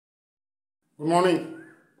Good morning.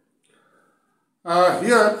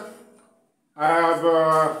 Here I'm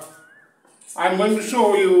going to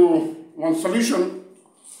show you one solution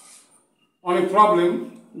on a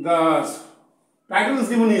problem. The title is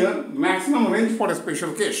given here, maximum range for a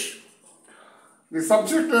special case. The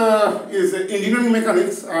subject is engineering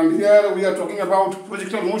mechanics, and here we are talking about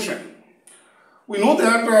projectile motion. We know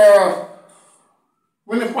that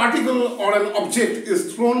when a particle or an object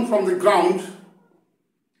is thrown from the ground,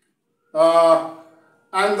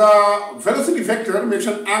 and the velocity vector makes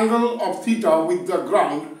an angle of theta with the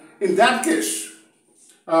ground, in that case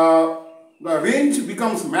the range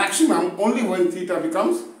becomes maximum only when theta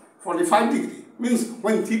becomes 45 degree. Means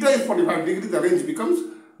when theta is 45 degree, the range becomes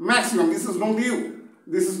maximum. This is known to you,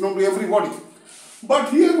 this is known to everybody. But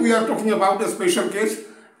here we are talking about a special case,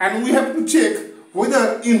 and we have to check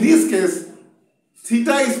whether in this case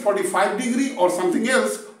theta is 45 degree or something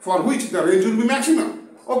else for which the range will be maximum.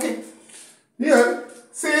 Okay. Here,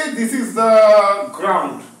 say this is the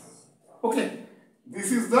ground. Okay,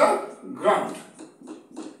 this is the ground,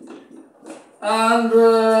 and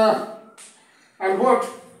what?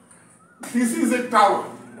 This is a tower.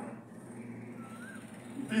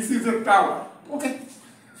 This is a tower. Okay,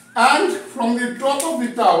 and from the top of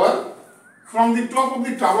the tower, one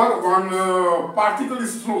particle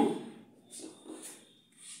is thrown.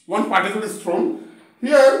 One particle is thrown.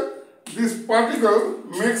 Here, this particle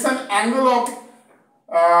makes an angle of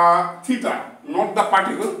theta, not the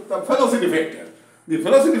particle, the velocity vector. The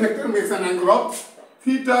velocity vector makes an angle of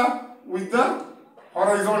theta with the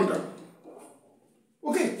horizontal.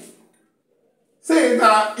 Okay. Say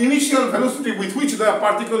the initial velocity with which the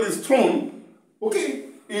particle is thrown, okay,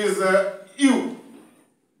 is u,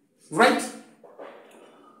 right?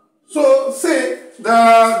 So say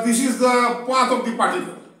this is the path of the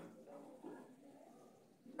particle,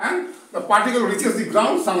 and the particle reaches the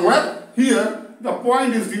ground somewhere. Here the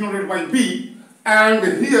point is denoted by B, and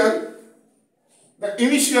here the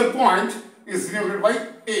initial point is denoted by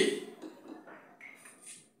A.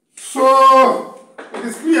 So it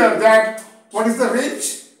is clear that what is the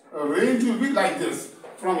range? A range will be like this.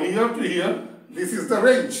 From here to here, this is the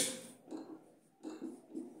range.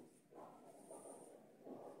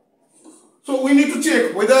 So we need to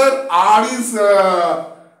check whether R is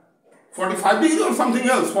 45 degree or something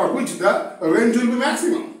else for which the range will be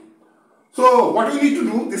maximum. So what we need to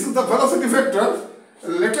do, this is the velocity vector.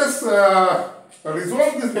 Let us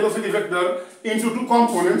resolve this velocity vector into two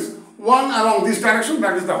components. One along this direction,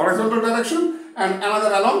 that is the horizontal direction, and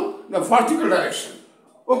another along the vertical direction.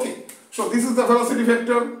 Okay, so this is the velocity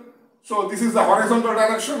vector. So this is the horizontal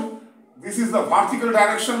direction. This is the vertical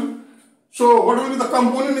direction. So what will be the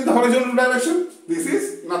component in the horizontal direction? This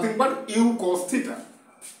is nothing but u cos theta.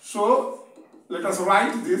 So let us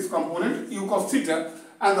write this component u cos theta,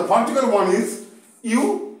 and the vertical one is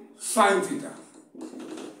u sin theta.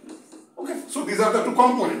 Okay, so these are the two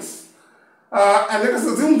components. And let us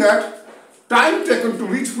assume that time taken to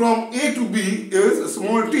reach from A to B is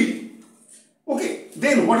small t. Okay,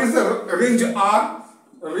 then what is the range R?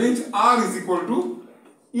 Range R is equal to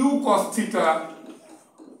u cos theta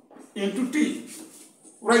into t.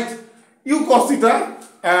 Right? U cos theta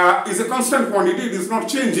is a constant quantity, it is not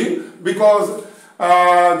changing, because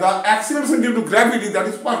the acceleration due to gravity, that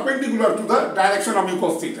is perpendicular to the direction of u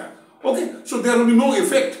cos theta. Okay, so there will be no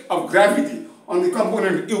effect of gravity on the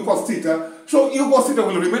component u cos theta, so u cos theta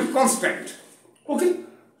will remain constant. Okay,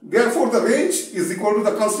 therefore the range is equal to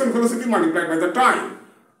the constant velocity multiplied by the time,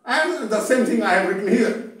 and the same thing I have written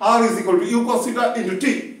here, R is equal to u cos theta into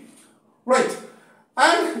t. Right,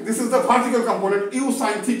 and this is the vertical component u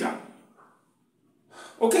sin theta.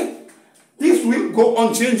 Okay, this will go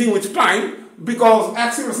on changing with time because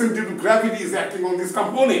acceleration due to gravity is acting on this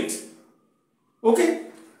component.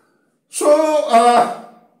 Okay, so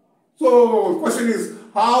so question is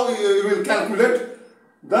how you will calculate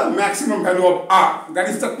the maximum value of R. That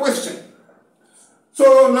is the question.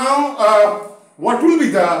 So now what will be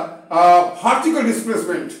the vertical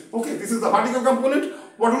displacement? Okay, this is the vertical component.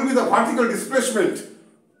 What will be the vertical displacement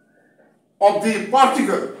of the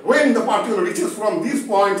particle when the particle reaches from this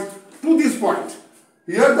point to this point?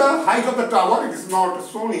 Here the height of the tower, it is not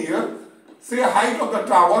shown here. Say height of the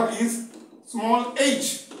tower is small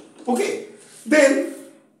h. Okay, then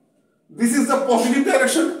this is the positive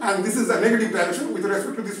direction and this is the negative direction with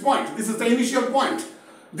respect to this point. This is the initial point.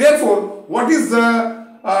 Therefore, what is the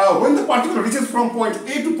when the particle reaches from point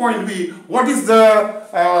A to point B, what is the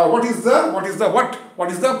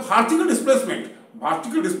vertical displacement?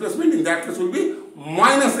 Vertical displacement in that case will be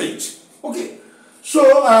minus h. Okay, so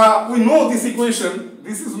we know this equation.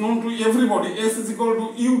 This is known to everybody. S is equal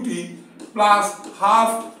to ut plus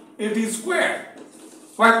half it is square,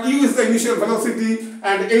 where u is the initial velocity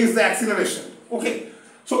and a is the acceleration. Okay,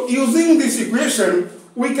 so using this equation,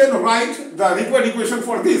 we can write the required equation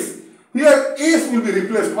for this. Here s will be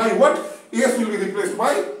replaced by what? S will be replaced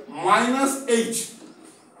by minus h,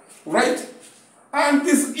 right? And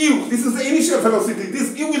this u, this is the initial velocity,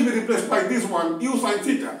 this u will be replaced by this one, u sine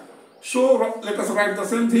theta. So let us write the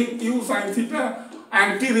same thing, u sine theta,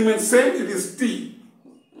 and t remains same, it is t.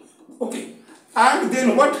 Okay, and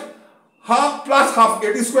then what? Half plus half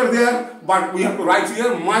a t square there, but we have to write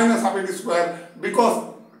here minus half a t square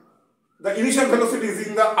because the initial velocity is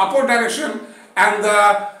in the upward direction and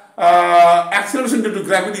the acceleration due to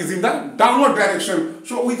gravity is in the downward direction.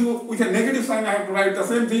 So with a negative sign I have to write the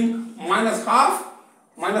same thing, minus half,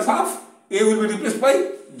 a will be replaced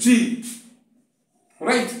by g,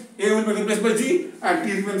 right? A will be replaced by g and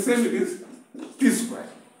t remains same, it is t square.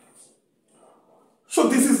 So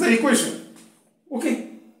this is the equation. Okay.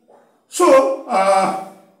 So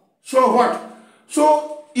what?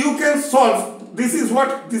 So you can solve, this is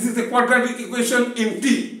what? This is a quadratic equation in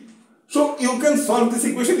t. So you can solve this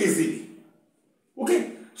equation easily.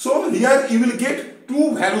 Okay. So here you will get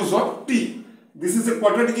two values of t. This is a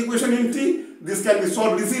quadratic equation in t. This can be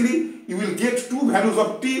solved easily. You will get two values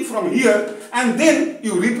of t from here and then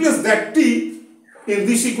you replace that t in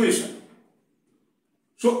this equation.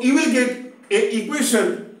 So you will get an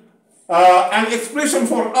equation, an expression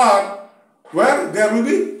for r where there will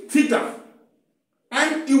be theta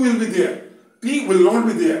and u will be there. T will not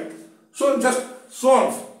be there. So just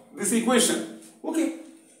solve this equation. Okay.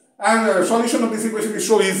 And solution of this equation is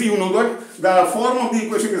so easy. You know that the form of the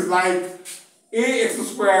equation is like ax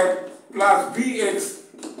square plus bx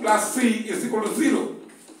plus c is equal to 0.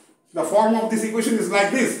 The form of this equation is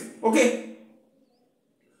like this. Okay.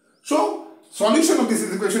 So solution of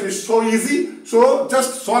this equation is so easy. So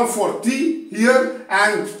just solve for t here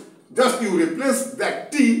and just you replace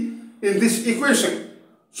that t in this equation.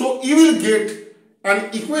 So you will get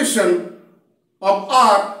an equation of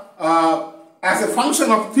r as a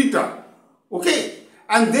function of theta. Okay.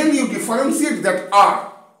 And then you differentiate that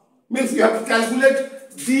r. Means you have to calculate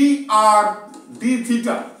dr d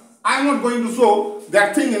theta. I am not going to show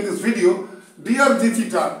that thing in this video. Dr d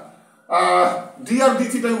theta. Dr d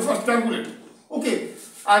theta you first calculate. Okay.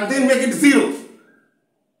 And then make it 0.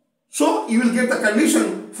 So you will get the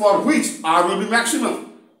condition for which r will be maximum.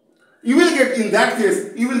 You will get, in that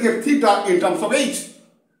case, you will get theta in terms of h.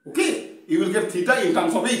 Okay. You will get theta in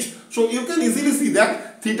terms of h. So you can easily see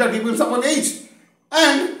that theta depends upon h.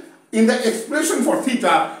 And in the expression for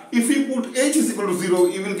theta, if you put h is equal to 0,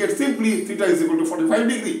 you will get simply theta is equal to 45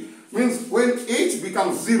 degree. Means when h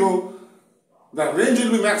becomes 0, the range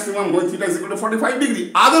will be maximum when theta is equal to 45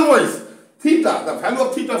 degree. Otherwise, theta, the value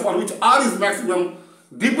of theta for which r is maximum,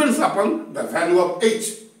 depends upon the value of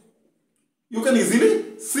h. You can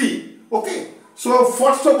easily see. Okay. So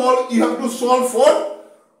first of all, you have to solve for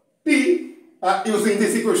t using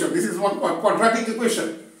this equation. This is one quadratic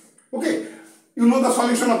equation. Okay. You know the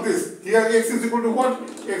solution of this. Here x is equal to what?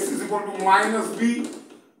 X is equal to minus b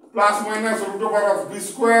plus minus root over of b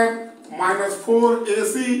square minus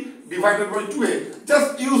 4ac divided by 2a.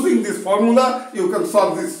 Just using this formula, you can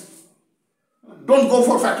solve this. Don't go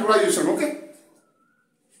for factorization, okay?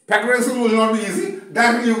 Factorization will not be easy.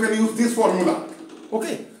 Directly you can use this formula,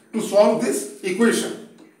 okay, to solve this equation.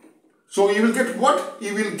 So you will get what?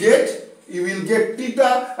 You will get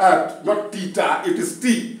theta, not theta, it is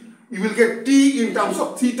t. You will get t in terms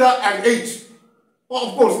of theta and h.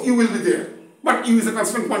 Of course, u will be there. But u is a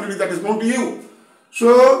constant quantity that is known to you.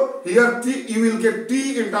 So here t, you will get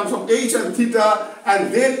t in terms of h and theta,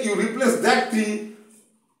 and then you replace that t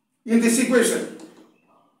in this equation.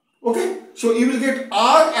 Okay? So you will get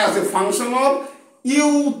r as a function of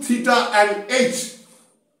u, theta and h.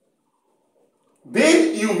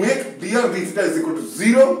 Then you make dr d theta is equal to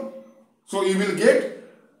 0. So you will get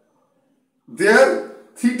there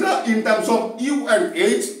theta in terms of u and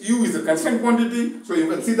h. U is a constant quantity. So you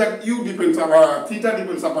can see that u depends upon theta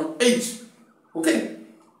depends upon h. Okay.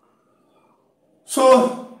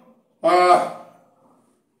 So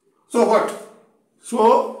what?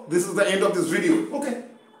 So this is the end of this video. Okay.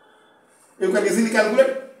 You can easily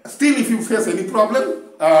calculate. Still, if you face any problem,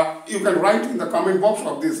 you can write in the comment box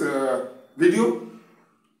of this video.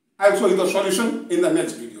 I will show you the solution in the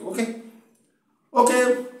next video. Okay.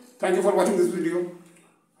 Okay. Thank you for watching this video.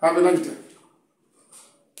 Have a nice day.